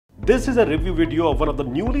This is a review video of one of the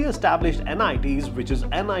newly established NITs, which is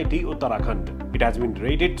NIT Uttarakhand. It has been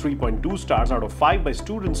rated 3.2 stars out of 5 by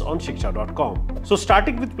students on shiksha.com. So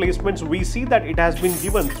starting with placements, we see that it has been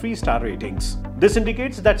given 3-star ratings. This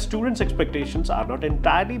indicates that students' expectations are not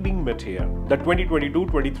entirely being met here. The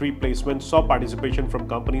 2022-23 placements saw participation from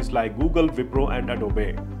companies like Google, Wipro and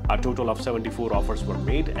Adobe. A total of 74 offers were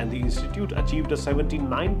made and the institute achieved a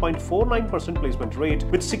 79.49% placement rate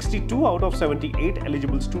with 62 out of 78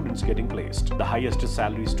 eligible students getting placed. The highest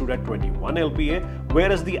salary stood at 21 LPA,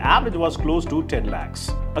 whereas the average was close to 10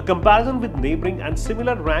 lakhs. A comparison with neighboring and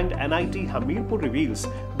similar ranked NIT Hamirpur reveals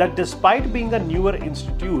that despite being a newer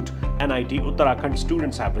institute, NIT Uttarakhand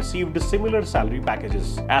students have received similar salary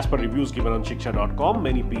packages. As per reviews given on shiksha.com,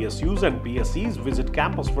 many PSUs and PSCs visit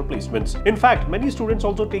campus for placements. In fact, many students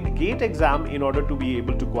also take GATE exam in order to be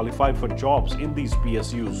able to qualify for jobs in these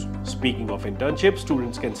PSUs. Speaking of internships,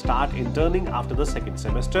 students can start interning after the second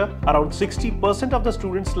semester. Around 60% of the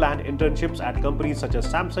students land internships at companies such as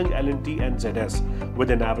Samsung, L&T and ZS, with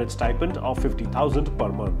an average stipend of 50,000 per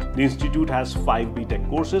month. The institute has 5 B.Tech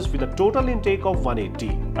courses with a total intake of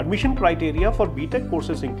 180. Admission criteria for B.Tech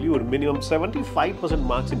courses include minimum 75%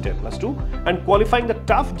 marks in 10+2 and qualifying the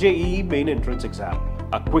tough JEE Main entrance exam.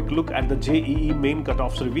 A quick look at the JEE Main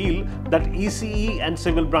cutoffs reveal that ECE and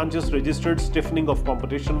civil branches registered stiffening of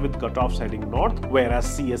competition with cutoffs heading north, whereas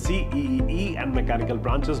CSE, EEE and mechanical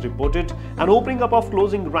branches reported an opening up of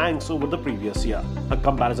closing ranks over the previous year. A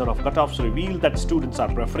comparison of cutoffs reveal that students are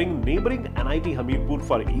preferring neighboring NIT Hamirpur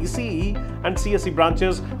for ECE and CSE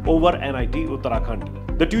branches over NIT Uttarakhand.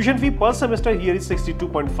 The tuition fee per semester here is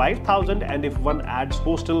 62.5 thousand, and if one adds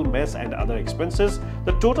hostel, mess and other expenses,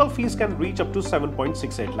 the total fees can reach up to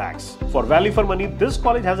 7.68 lakhs. For value for money, this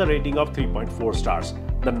college has a rating of 3.4 stars.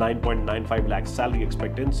 The 9.95 lakh salary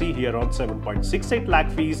expectancy here on 7.68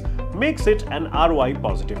 lakh fees makes it an ROI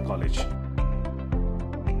positive college.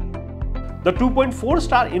 The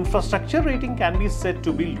 2.4-star infrastructure rating can be said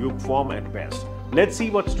to be lukewarm at best. Let's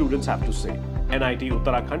see what students have to say. NIT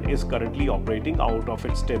Uttarakhand is currently operating out of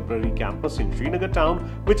its temporary campus in Srinagar town,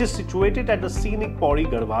 which is situated at the scenic Pauri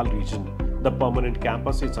Garhwal region. The permanent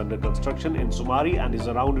campus is under construction in Sumari and is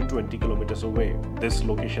around 20 kilometers away. This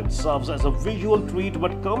location serves as a visual treat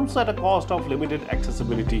but comes at a cost of limited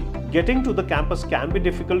accessibility. Getting to the campus can be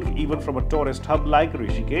difficult even from a tourist hub like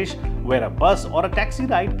Rishikesh, where a bus or a taxi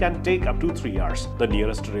ride can take up to 3 hours. The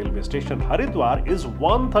nearest railway station, Haridwar, is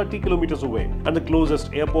 130 kilometers away and the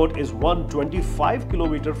closest airport is 125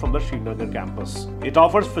 kilometers from the Srinagar campus. It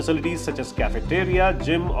offers facilities such as cafeteria,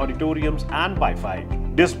 gym, auditoriums and Wi-Fi.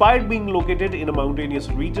 Despite being located in a mountainous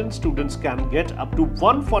region, students can get up to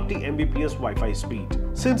 140 Mbps Wi-Fi speed.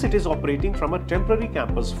 Since it is operating from a temporary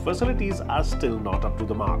campus, facilities are still not up to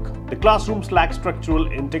the mark. The classrooms lack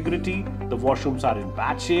structural integrity, the washrooms are in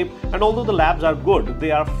bad shape, and although the labs are good,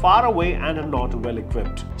 they are far away and are not well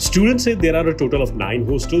equipped. Students say there are a total of 9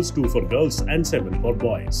 hostels, 2 for girls and 7 for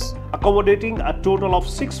boys, accommodating a total of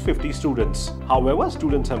 650 students. However,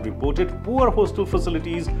 students have reported poor hostel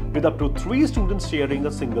facilities with up to 3 students sharing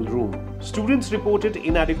a single room. Students reported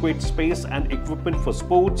inadequate space and equipment for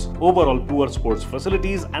sports, overall poor sports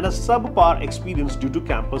facilities and a subpar experience due to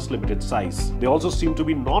campus limited size. They also seem to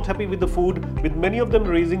be not happy with the food, with many of them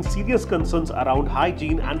raising serious concerns around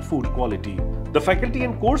hygiene and food quality. The faculty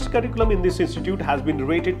and course curriculum in this institute has been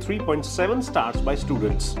rated 3.7 stars by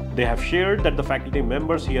students. They have shared that the faculty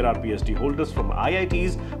members here are PhD holders from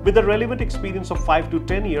IITs with a relevant experience of 5 to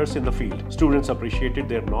 10 years in the field. Students appreciated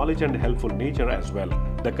their knowledge and helpful nature as well.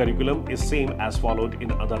 The curriculum is same as followed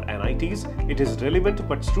in other NITs. It is relevant,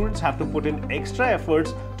 but students have to put in extra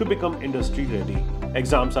efforts to become industry ready.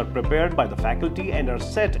 Exams are prepared by the faculty and are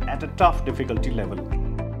set at a tough difficulty level.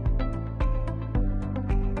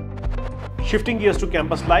 Shifting gears to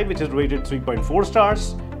campus life, which is rated 3.4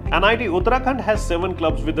 stars. NIT Uttarakhand has 7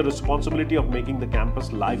 clubs with the responsibility of making the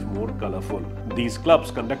campus life more colorful. These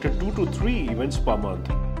clubs conducted 2 to 3 events per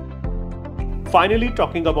month. Finally,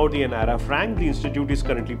 talking about the NIRF rank, the institute is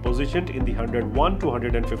currently positioned in the 101 to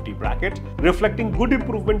 150 bracket, reflecting good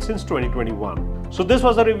improvement since 2021. So this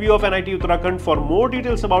was a review of NIT Uttarakhand. For more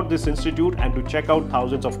details about this institute and to check out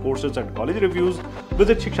thousands of courses and college reviews,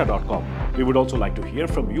 visit shiksha.com. We would also like to hear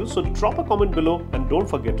from you, so drop a comment below and don't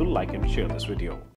forget to like and share this video.